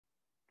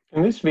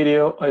In this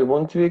video, I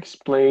want to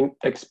explain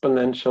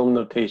exponential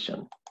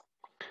notation.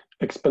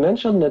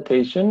 Exponential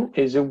notation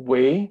is a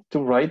way to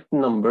write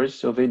numbers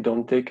so they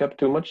don't take up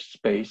too much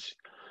space.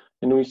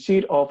 And we see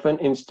it often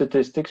in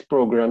statistics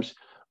programs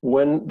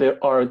when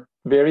there are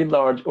very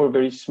large or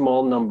very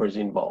small numbers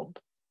involved.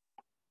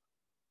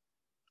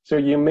 So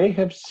you may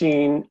have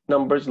seen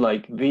numbers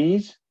like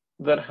these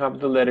that have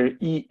the letter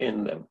E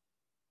in them.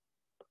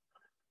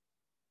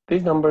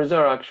 These numbers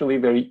are actually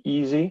very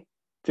easy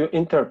to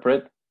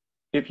interpret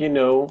if you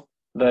know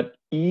that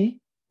E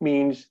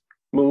means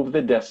move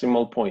the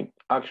decimal point.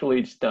 Actually,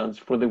 it stands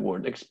for the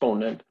word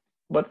exponent,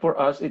 but for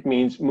us, it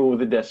means move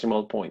the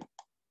decimal point.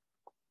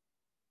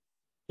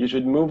 You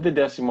should move the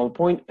decimal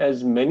point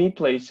as many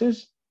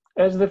places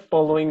as the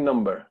following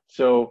number.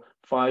 So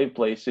 5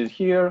 places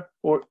here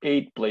or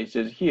 8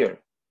 places here.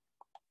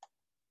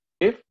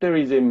 If there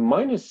is a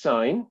minus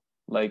sign,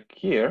 like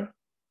here,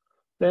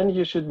 then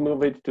you should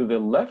move it to the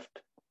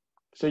left,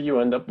 so you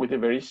end up with a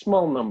very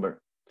small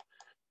number.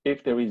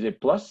 If there is a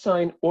plus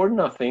sign or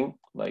nothing,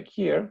 like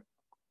here,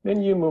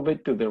 then you move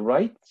it to the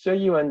right, so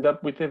you end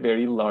up with a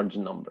very large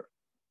number.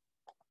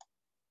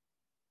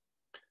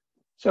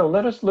 So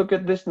let us look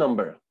at this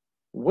number.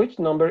 Which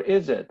number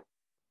is it?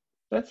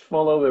 Let's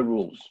follow the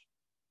rules.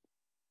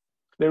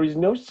 There is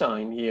no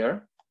sign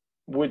here,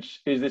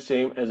 which is the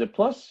same as a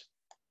plus,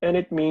 and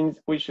it means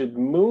we should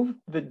move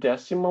the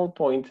decimal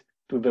point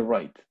to the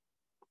right.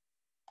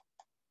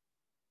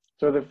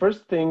 So the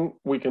first thing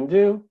we can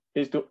do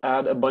is to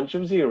add a bunch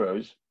of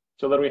zeros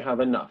so that we have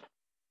enough.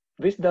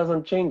 This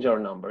doesn't change our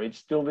number. It's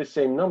still the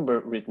same number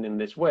written in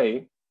this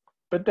way,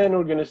 but then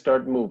we're going to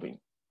start moving.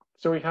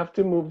 So we have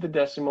to move the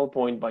decimal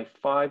point by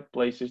 5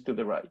 places to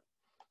the right.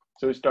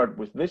 So we start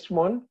with this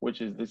one,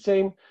 which is the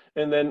same,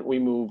 and then we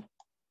move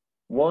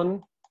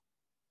 1,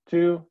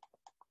 2,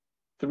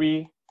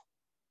 3,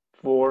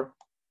 4,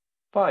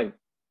 5.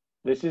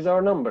 This is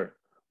our number.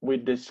 We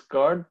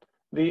discard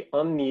the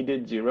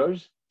unneeded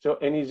zeros. So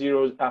any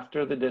zeros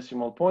after the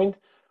decimal point,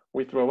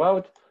 we throw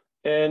out,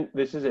 and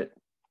this is it.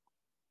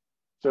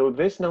 So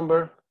this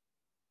number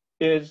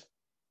is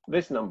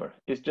this number.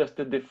 It's just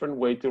a different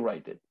way to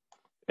write it.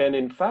 And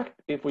in fact,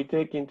 if we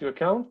take into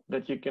account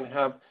that you can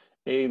have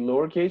a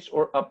lowercase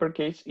or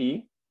uppercase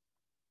e,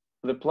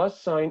 the plus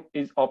sign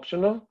is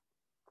optional,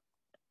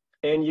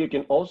 and you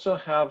can also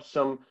have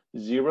some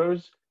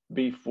zeros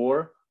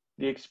before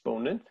the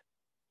exponent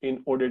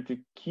in order to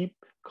keep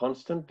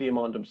constant the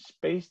amount of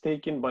space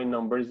taken by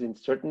numbers in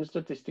certain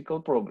statistical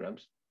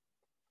programs.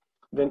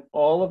 Then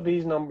all of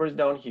these numbers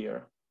down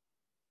here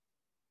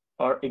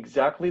are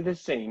exactly the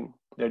same.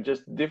 They're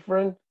just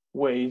different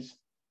ways,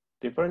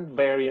 different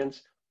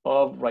variants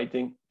of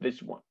writing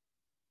this one.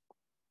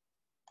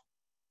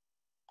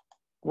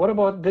 What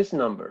about this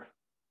number?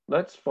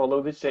 Let's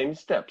follow the same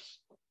steps.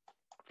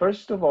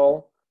 First of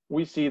all,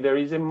 we see there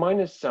is a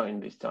minus sign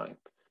this time.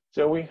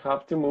 So we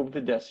have to move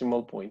the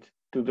decimal point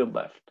to the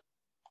left.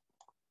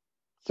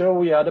 So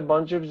we add a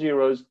bunch of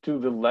zeros to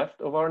the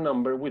left of our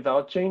number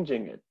without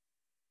changing it.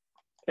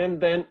 And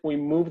then we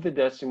move the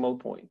decimal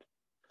point.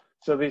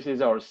 So this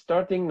is our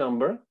starting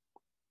number.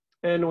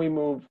 And we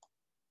move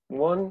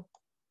 1,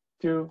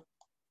 2,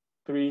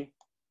 3,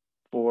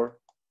 4,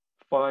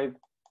 5,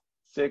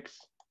 6,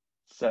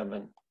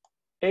 7,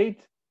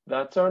 8.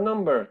 That's our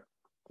number.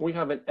 We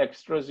have an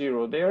extra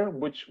zero there,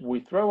 which we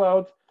throw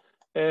out.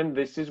 And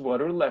this is what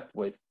we're left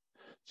with.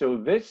 So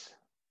this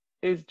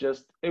is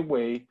just a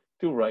way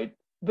to write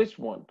this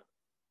one.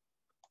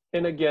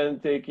 And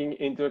again, taking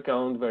into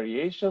account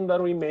variation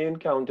that we may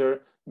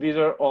encounter, these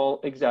are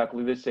all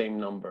exactly the same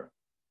number.